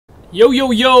Yo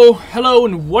yo yo, hello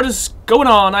and what is going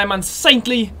on? I'm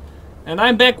Unsaintly and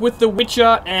I'm back with The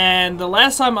Witcher, and the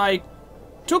last time I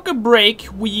took a break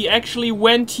we actually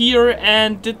went here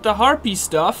and did the harpy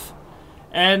stuff,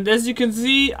 and as you can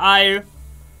see I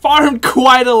farmed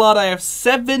quite a lot. I have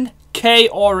 7k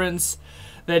orens.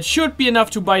 That should be enough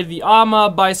to buy the armor,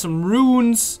 buy some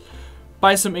runes,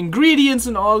 buy some ingredients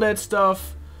and all that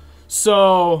stuff.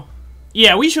 So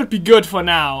yeah, we should be good for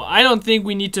now. I don't think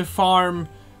we need to farm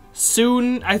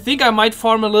soon. I think I might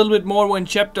farm a little bit more when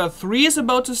chapter 3 is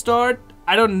about to start.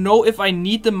 I don't know if I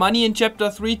need the money in chapter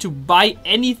 3 to buy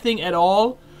anything at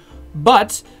all,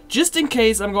 but just in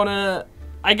case I'm gonna,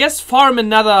 I guess, farm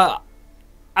another,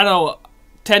 I don't know,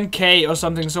 10k or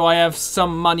something, so I have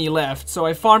some money left. So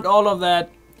I farmed all of that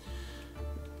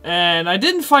and I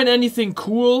didn't find anything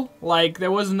cool. Like,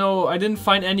 there was no, I didn't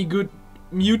find any good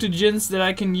mutagens that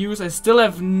I can use. I still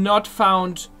have not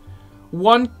found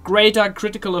one greater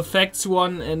critical effects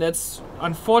one, and that's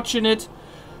unfortunate.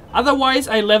 Otherwise,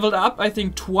 I leveled up, I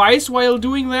think, twice while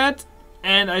doing that,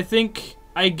 and I think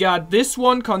I got this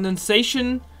one,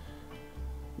 condensation,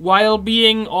 while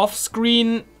being off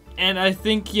screen, and I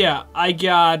think, yeah, I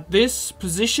got this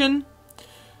position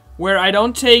where I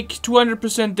don't take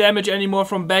 200% damage anymore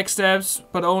from backstabs,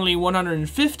 but only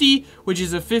 150, which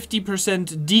is a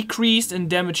 50% decrease in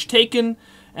damage taken.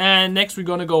 And next we're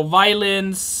gonna go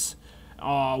violence,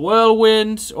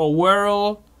 whirlwind or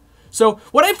whirl. So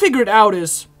what I figured out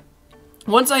is,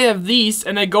 once I have these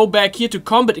and I go back here to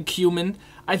combat acumen,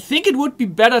 I think it would be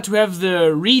better to have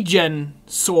the regen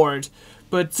sword.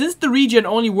 But since the regen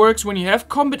only works when you have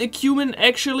combat acumen,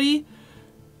 actually,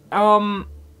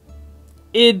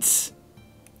 it's,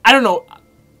 I don't know,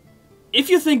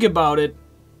 if you think about it,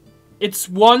 it's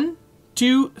 1,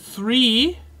 2,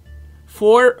 3,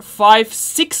 4, 5,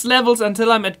 6 levels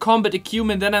until I'm at combat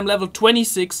acumen, then I'm level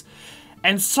 26,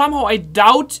 and somehow I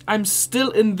doubt I'm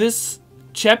still in this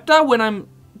chapter when I'm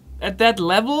at that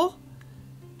level.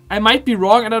 I might be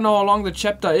wrong, I don't know how long the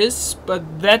chapter is,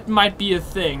 but that might be a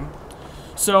thing.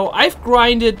 So I've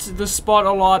grinded the spot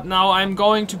a lot. Now I'm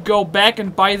going to go back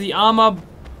and buy the armor,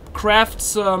 craft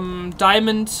some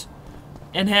diamond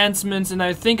enhancements, and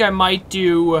I think I might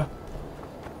do,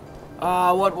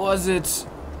 what was it?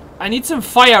 I need some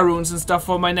fire runes and stuff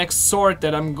for my next sword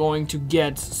that I'm going to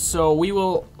get. So we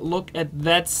will look at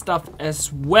that stuff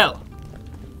as well.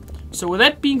 So with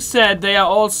that being said, they are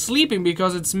all sleeping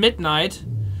because it's midnight.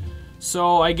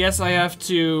 So I guess I have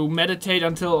to meditate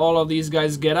until all of these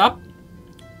guys get up,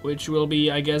 which will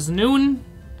be, I guess, noon.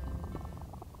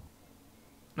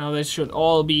 Now they should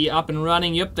all be up and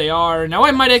running. Yep, they are. Now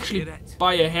I might actually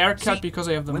buy a haircut because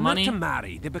I have the money. When they're to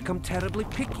marry, they become terribly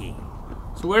picky.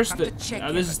 So where's the...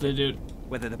 this is the dude.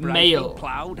 Whether the male.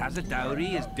 Cloud has a dowry,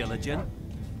 is diligent.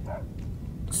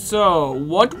 So,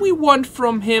 what we want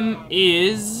from him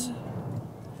is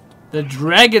the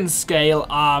dragon scale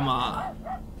armor.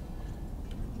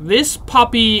 This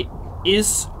puppy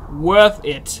is worth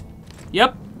it.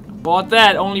 Yep, bought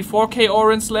that. Only 4k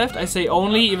orens left. I say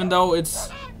only, even though it's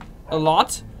a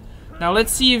lot. Now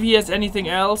let's see if he has anything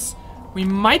else. We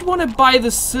might want to buy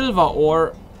the silver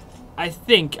ore. I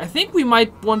think we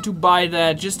might want to buy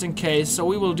that just in case, so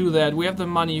we will do that. We have the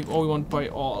money, or we want to buy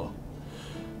all.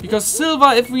 Because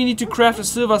silver, if we need to craft a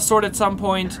silver sword at some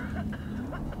point,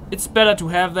 it's better to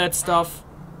have that stuff.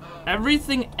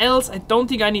 Everything else, I don't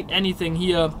think I need anything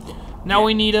here. Now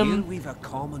we need them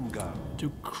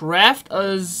to craft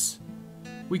us.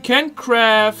 We can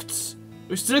craft,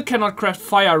 we still cannot craft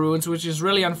fire runes, which is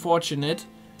really unfortunate.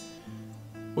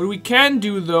 What we can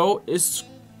do though is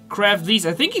craft these.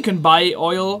 I think you can buy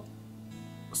oil.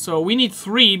 So we need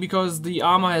 3 because the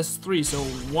armor has 3. So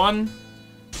 1,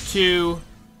 2,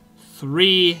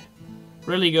 3.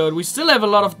 Really good. We still have a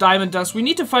lot of diamond dust. We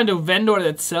need to find a vendor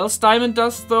that sells diamond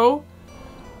dust though.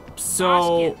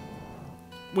 So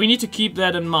we need to keep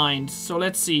that in mind. So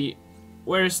let's see.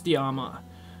 Where is the armor?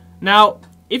 Now,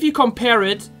 if you compare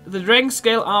it, the dragon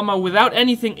scale armor without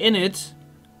anything in it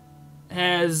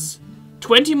has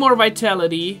 20 more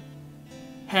vitality,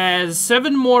 has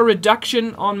 7 more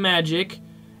reduction on magic,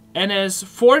 and has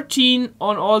 14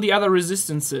 on all the other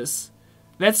resistances.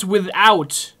 That's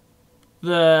without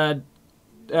the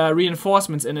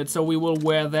reinforcements in it, so we will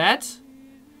wear that.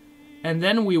 And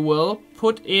then we will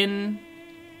put in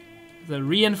the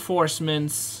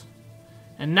reinforcements.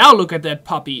 And now look at that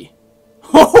puppy.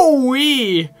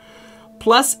 Ho-wee!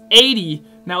 Plus 80.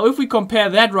 Now if we compare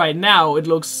that right now, it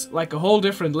looks like a whole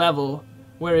different level.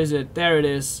 Where is it? There it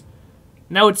is.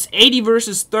 Now it's 80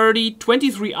 versus 30,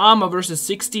 23 armor versus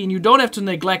 16. You don't have to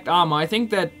neglect armor. I think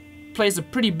that plays a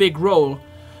pretty big role.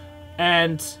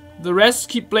 And The rest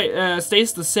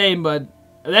stays the same, but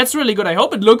that's really good. I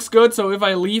hope it looks good, so if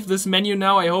I leave this menu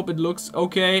now, I hope it looks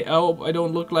okay. I hope I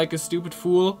don't look like a stupid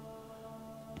fool.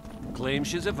 Claims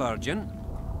she's a virgin,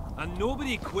 and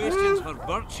nobody questions her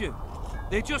virtue.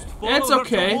 They just follow her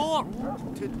to war,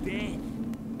 to death.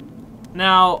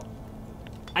 Now,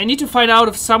 I need to find out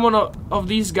if someone of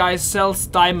these guys sells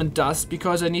diamond dust,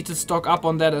 because I need to stock up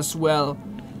on that as well.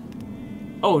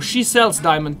 Oh, she sells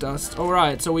diamond dust.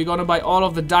 Alright, so we're gonna buy all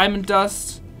of the diamond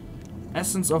dust.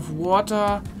 Essence of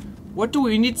water. What do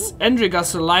we need? Endriga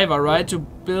saliva, right? To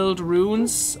build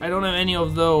runes? I don't have any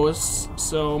of those.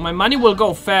 So my money will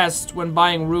go fast when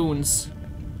buying runes.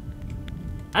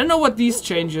 I don't know what these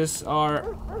changes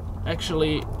are.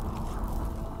 Actually,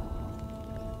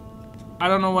 I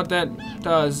don't know what that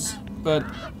does. But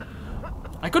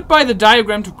I could buy the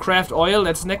diagram to craft oil.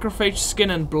 That's necrophage,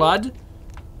 skin, and blood.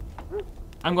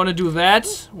 I'm gonna do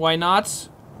that. Why not?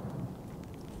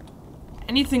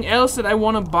 Anything else that I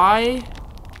want to buy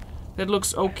that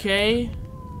looks okay?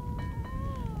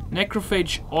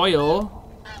 Necrophage oil.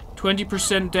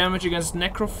 20% damage against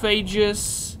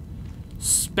necrophages.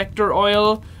 Spectre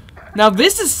oil. Now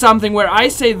this is something where I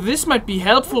say this might be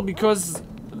helpful because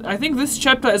I think this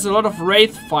chapter is a lot of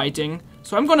wraith fighting.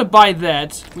 So I'm gonna buy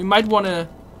that. We might want to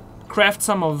craft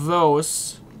some of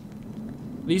those.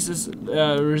 This is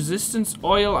resistance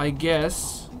oil, I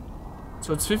guess.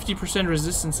 So it's 50%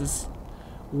 resistances.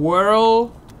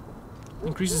 Whirl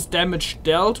increases damage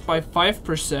dealt by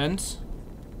 5%.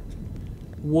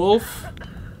 Wolf.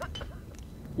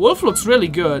 Wolf looks really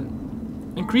good.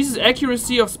 Increases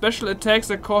accuracy of special attacks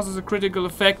that causes a critical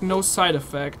effect, no side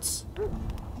effects.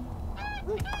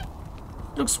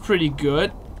 Looks pretty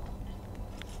good.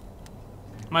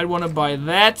 Might want to buy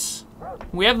that.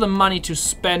 We have the money to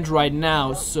spend right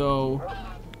now, so...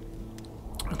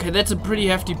 Okay, that's a pretty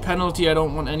hefty penalty. I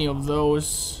don't want any of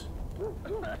those.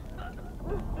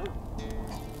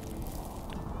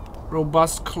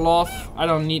 Robust cloth. I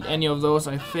don't need any of those,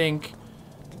 I think.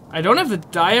 I don't have the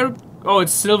dire... Oh,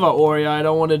 it's silver ore. Yeah, I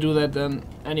don't want to do that then.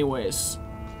 Anyways.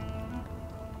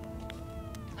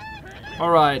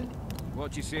 Alright. I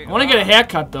want to get a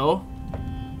haircut, though.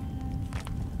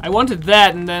 I wanted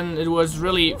that, and then it was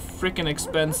really freaking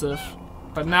expensive.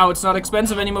 But now it's not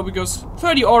expensive anymore because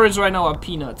 30 orange right now are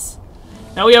peanuts.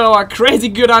 Now we have our crazy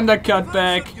good undercut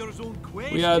back.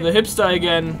 We are the hipster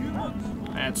again.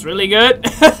 That's really good.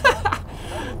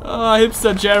 Oh,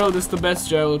 hipster Geralt is the best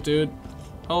Geralt, dude.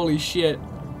 Holy shit.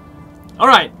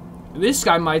 Alright. This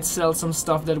guy might sell some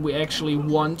stuff that we actually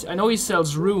want. I know he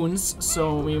sells runes,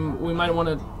 so we might want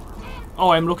to...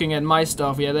 Oh, I'm looking at my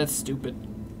stuff. Yeah, that's stupid.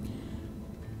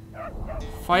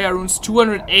 Fire runes,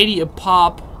 280 a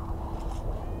pop.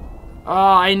 Oh,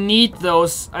 I need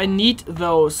those. I need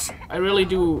those. I really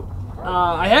do.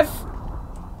 I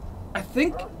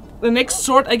think the next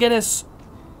sword I get is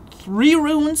 3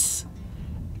 runes.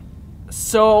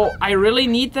 So I really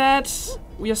need that.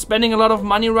 We are spending a lot of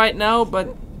money right now,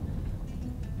 but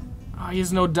he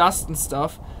has no dust and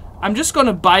stuff. I'm just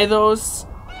gonna buy those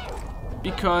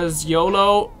because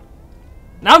YOLO.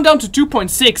 Now I'm down to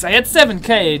 2.6. I had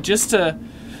 7k just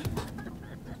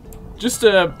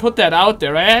to put that out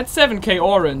there. I had 7k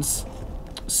orans.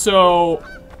 So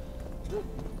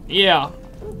yeah.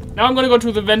 Now I'm gonna go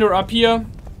to the vendor up here.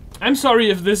 I'm sorry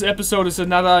if this episode is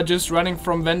another just running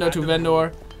from vendor to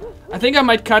vendor. I think I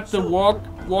might cut the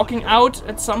walking out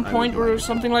at some point or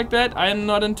something like that. I'm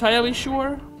not entirely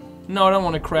sure. No, I don't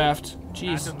want to craft.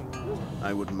 Jeez.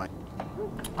 I would mind.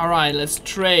 Alright, let's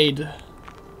trade.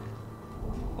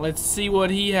 Let's see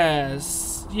what he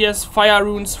has. He has fire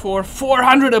runes for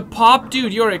 400 a pop.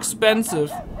 Dude, you're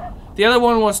expensive. The other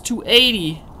one was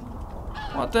 280.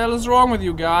 What the hell is wrong with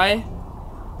you, guy?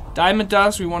 Diamond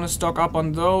dust, we want to stock up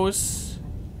on those.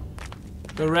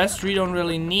 The rest we don't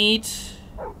really need.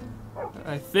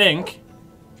 I think.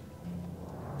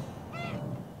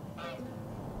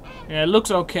 Yeah, it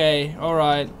looks okay.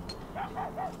 Alright.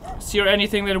 Is there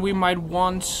anything that we might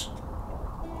want?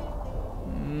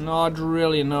 Not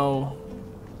really, no.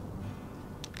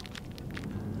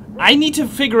 I need to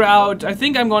figure out... I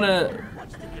think I'm gonna...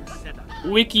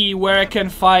 wiki where I can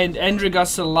find Endriga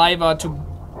saliva to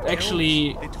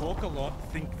actually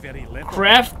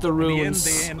craft the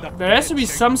runes. There has to be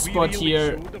some spot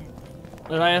here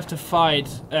that I have to find.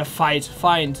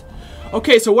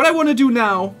 Okay, so what I want to do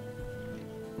now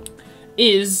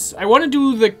is I want to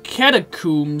do the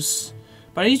catacombs,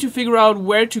 but I need to figure out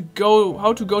where to go,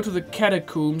 how to go to the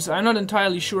catacombs. I'm not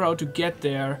entirely sure how to get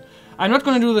there. I'm not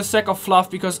going to do the sack of fluff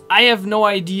because I have no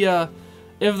idea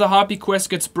if the harpy quest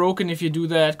gets broken if you do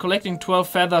that. Collecting 12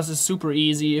 feathers is super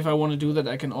easy. If I want to do that,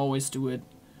 I can always do it.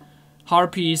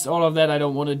 harpies, all of that. I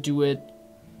don't want to do it.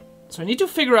 So I need to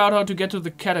figure out how to get to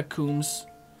the catacombs.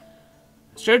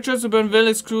 Straight just to Burnville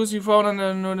exclusive you found on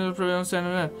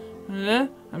the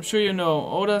I'm sure you know.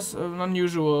 Odors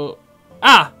unusual.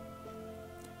 Ah!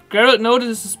 Geralt noted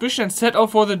his suspicion and set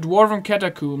off for the dwarven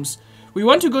catacombs. We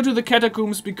want to go to the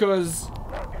catacombs because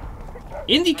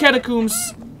in the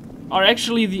catacombs are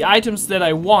actually the items that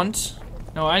I want.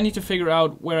 Now I need to figure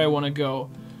out where I want to go.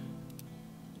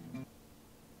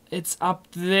 It's up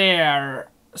there.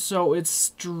 So it's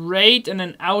straight and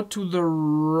then out to the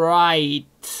right.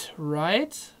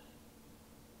 Right?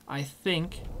 I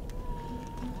think.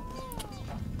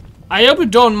 I hope you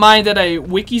don't mind that I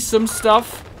wiki some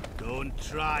stuff. Don't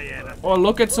try anything. Or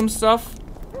look at some stuff.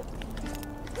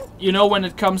 You know, when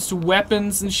it comes to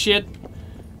weapons and shit.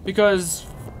 Because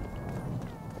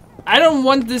I don't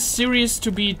want this series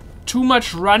to be too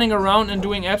much running around and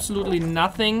doing absolutely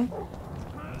nothing.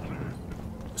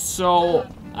 So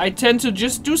I tend to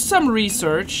just do some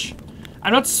research.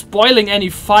 I'm not spoiling any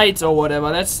fights or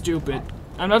whatever, that's stupid.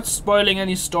 I'm not spoiling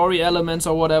any story elements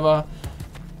or whatever.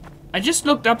 I just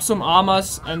looked up some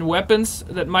armors and weapons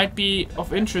that might be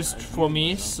of interest for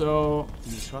me, so... Do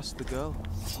you trust the girl?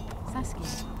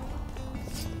 Saskia.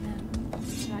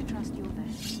 No, I trust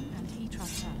Iorveth, and he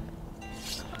trusts her.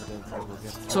 I don't think we'll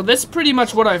get So that's pretty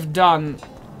much what I've done.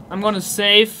 I'm gonna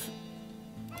save.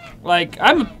 Like,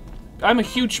 I'm a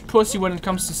huge pussy when it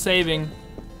comes to saving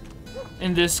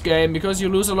in this game, because you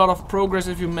lose a lot of progress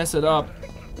if you mess it up.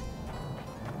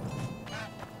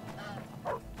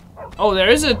 Oh, there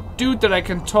is a dude that I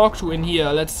can talk to in here.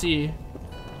 Let's see.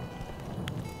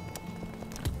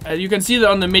 You can see that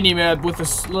on the mini-map with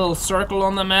this little circle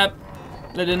on the map.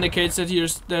 That indicates that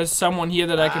there's someone here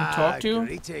that I can talk to.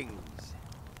 Greetings.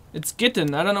 It's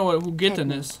Gitten. I don't know who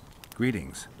Gitten is.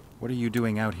 Greetings. What are you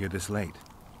doing out here this late?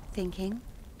 Thinking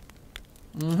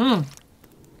Mm-hmm.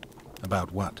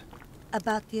 About what?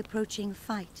 about the approaching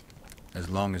fight. As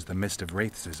long as the mist of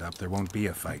wraiths is up, there won't be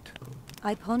a fight.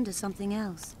 I ponder something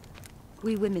else.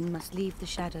 We women must leave the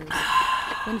shadows.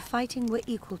 When fighting, we're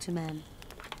equal to men,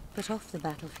 but off the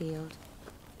battlefield.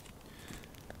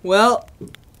 Well,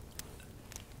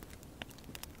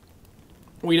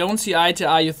 we don't see eye to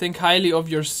eye. You think highly of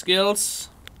your skills.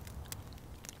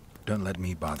 Don't let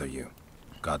me bother you.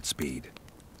 Godspeed.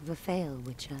 Vafail,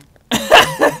 Witcher.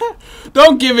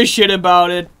 Don't give a shit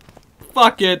about it.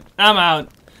 Fuck it. I'm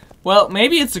out. Well,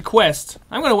 maybe it's a quest.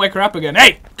 I'm gonna wake her up again.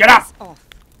 Hey, get up! Off.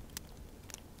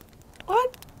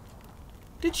 What?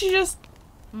 Did she just...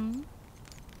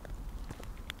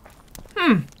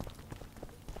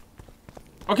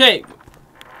 Okay.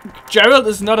 Geralt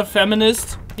is not a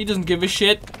feminist. He doesn't give a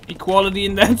shit. Equality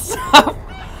and that stuff.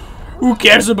 Who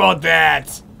cares about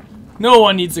that? No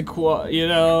one needs you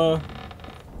know.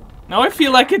 Now I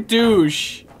feel like a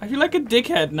douche. I feel like a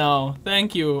dickhead now.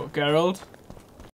 Thank you, Geralt.